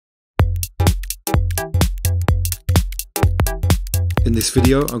In this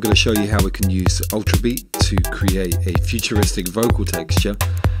video, I'm going to show you how we can use Ultrabeat to create a futuristic vocal texture.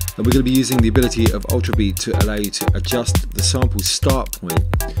 And we're going to be using the ability of Ultrabeat to allow you to adjust the sample start point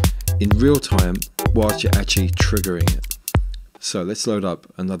in real time whilst you're actually triggering it. So let's load up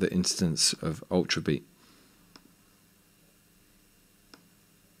another instance of Ultrabeat.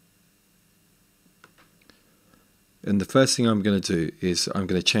 And the first thing I'm going to do is I'm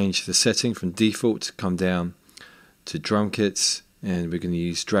going to change the setting from default to come down to drum kits, and we're going to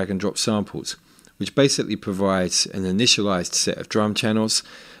use drag and drop samples, which basically provides an initialized set of drum channels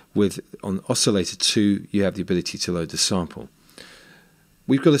with, on oscillator 2, you have the ability to load the sample.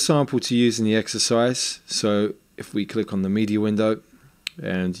 We've got a sample to use in the exercise, so if we click on the media window,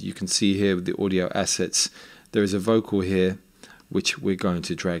 and you can see here with the audio assets, there is a vocal here which we're going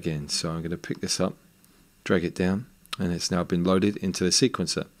to drag in. So I'm going to pick this up, drag it down, and it's now been loaded into the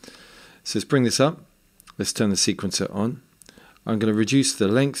sequencer. So let's bring this up, let's turn the sequencer on. I'm going to reduce the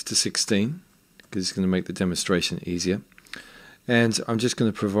length to 16 because it's going to make the demonstration easier. And I'm just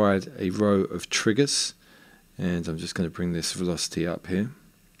going to provide a row of triggers, and I'm just going to bring this velocity up here.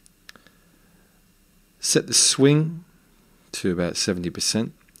 Set the swing to about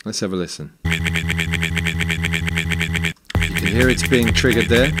 70%. Let's have a listen. You can hear it's being triggered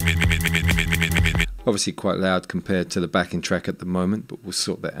there. Obviously quite loud compared to the backing track at the moment, but we'll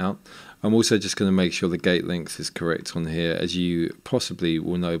sort that out. I'm also just going to make sure the gate length is correct on here. As you possibly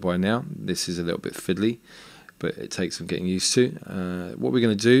will know by now, this is a little bit fiddly, but it takes some getting used to. What we're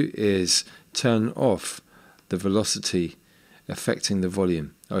going to do is turn off the velocity affecting the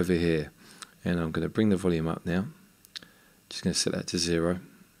volume over here. And I'm going to bring the volume up now. Just going to set that to 0.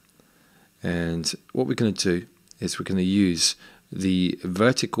 And what we're going to do is we're going to use the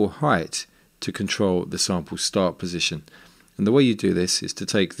vertical height to control the sample start position. And the way you do this is to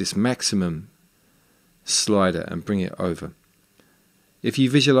take this maximum slider and bring it over. If you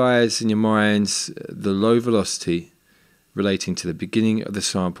visualize in your minds the low velocity relating to the beginning of the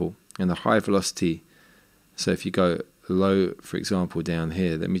sample and the high velocity, so if you go low, for example, down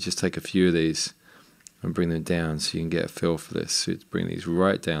here, let me just take a few of these and bring them down so you can get a feel for this. So bring these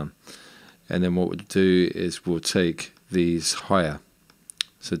right down, and then what we'll do is we'll take these higher,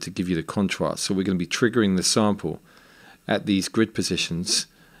 so to give you the contrast. So we're going to be triggering the sample at these grid positions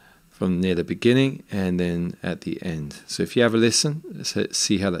from near the beginning and then at the end. So if you have a listen, let's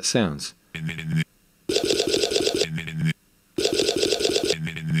see how that sounds.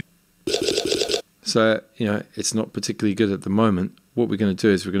 So, you know, it's not particularly good at the moment. What we're going to do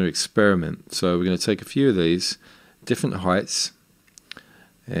is we're going to experiment. So we're going to take a few of these, different heights,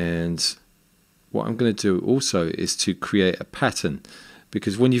 and what I'm going to do also is to create a pattern,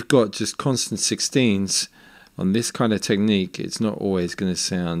 because when you've got just constant 16s on this kind of technique, it's not always going to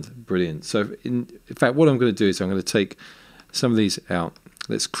sound brilliant. So in fact, what I'm going to do is I'm going to take some of these out.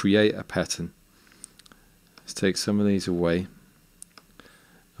 Let's create a pattern. Let's take some of these away,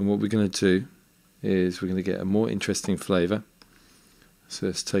 and what we're going to do is we're going to get a more interesting flavor. So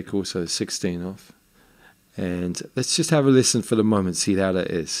let's take also 16 off, and let's just have a listen for the moment, see how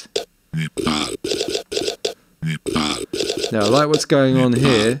that is. Now I like what's going on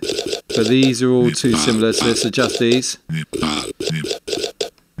here, but these are all too similar, so let's adjust these.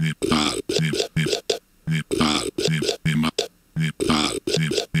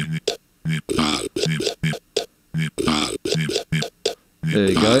 There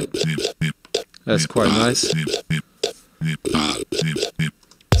you go. That's quite nice.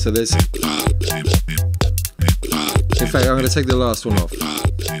 So there's... In fact, I'm going to take the last one off.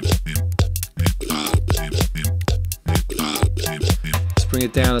 Let's bring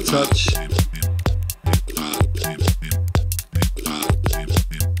it down a touch.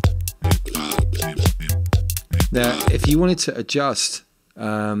 Now, if you wanted to adjust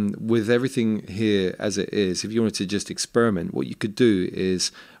with everything here as it is, if you wanted to just experiment, what you could do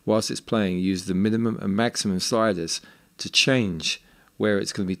is, whilst it's playing, use the minimum and maximum sliders to change where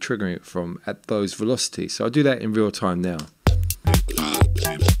it's going to be triggering it from at those velocities. So I'll do that in real time now.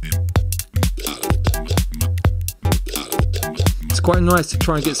 It's quite nice to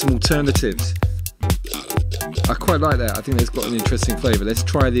try and get some alternatives. I quite like that. I think that's got an interesting flavour. Let's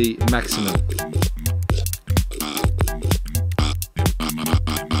try the maximum.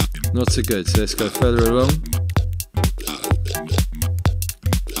 Not so good, so let's go further along.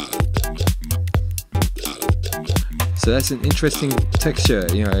 So that's an interesting texture,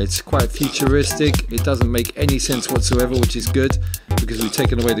 you know, it's quite futuristic, it doesn't make any sense whatsoever, which is good, because we've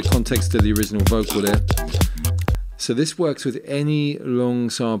taken away the context of the original vocal there. So this works with any long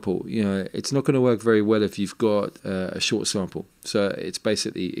sample. You know, it's not going to work very well if you've got a short sample. So it's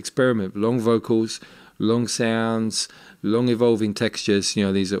basically experiment with long vocals, long sounds, long evolving textures.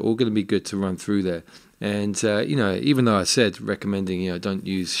 These are all going to be good to run through there. And even though I said recommending don't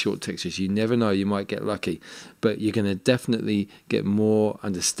use short textures, you never know, you might get lucky, but you're going to definitely get more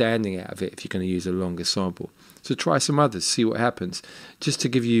understanding out of it if you're going to use a longer sample. So try some others, see what happens. Just to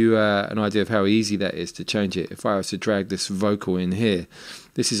give you an idea of how easy that is to change it, if I was to drag this vocal in here,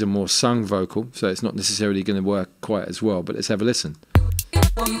 this is a more sung vocal, so it's not necessarily going to work quite as well, but let's have a listen.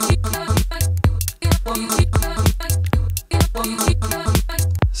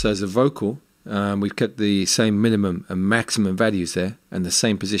 So as a vocal, we've kept the same minimum and maximum values there and the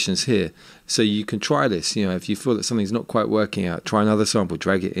same positions here. So you can try this, if you feel that something's not quite working out, try another sample,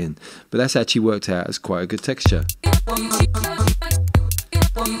 drag it in. But that's actually worked out as quite a good texture.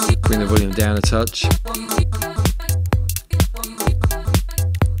 Bring the volume down a touch.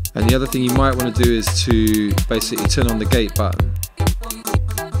 And the other thing you might want to do is to basically turn on the gate button.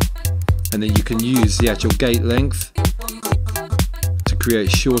 And then you can use the actual gate length to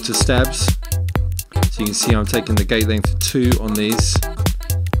create shorter stabs. So you can see I'm taking the gate length to 2 on these.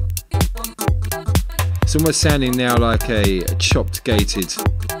 It's almost sounding now like a chopped gated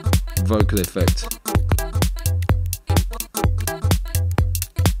vocal effect.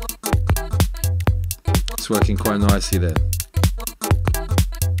 It's working quite nicely there.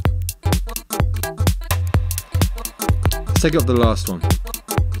 Let's take up the last one.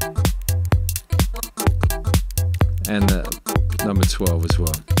 And number 12 as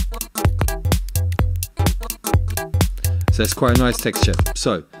well. So it's quite a nice texture.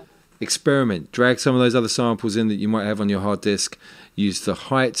 So experiment, drag some of those other samples in that you might have on your hard disk, use the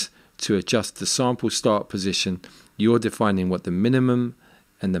height to adjust the sample start position. You're defining what the minimum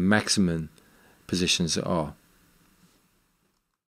and the maximum positions are.